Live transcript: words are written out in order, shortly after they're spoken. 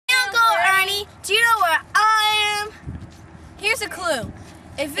Ernie, do you know where I am? Here's a clue.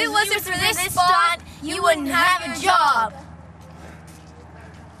 If it wasn't for this spot, you wouldn't have a job.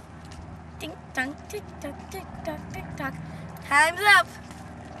 Tick tock, tick tock, tick tock, tick tock. Time's up.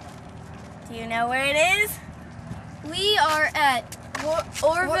 Do you know where it is? We are at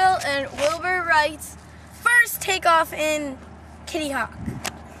Orville and Wilbur Wright's first takeoff in Kitty Hawk.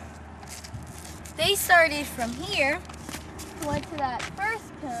 They started from here, went to that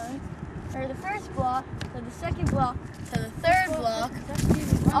first cone, or the first block, to the second block, to the third block,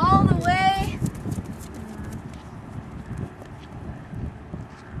 all the way.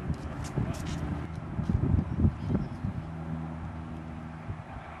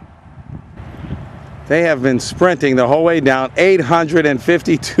 They have been sprinting the whole way down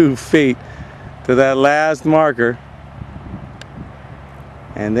 852 feet to that last marker.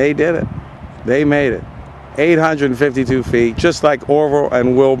 And they did it. They made it. 852 feet, just like Orville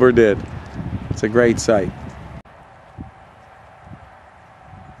and Wilbur did. It's a great sight.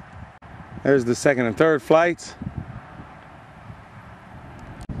 There's the second and third flights.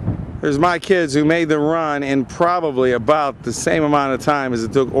 There's my kids who made the run in probably about the same amount of time as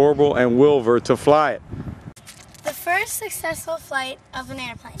it took Orville and Wilbur to fly it. The first successful flight of an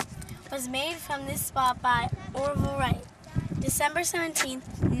airplane was made from this spot by Orville Wright, December 17,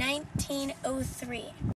 1903.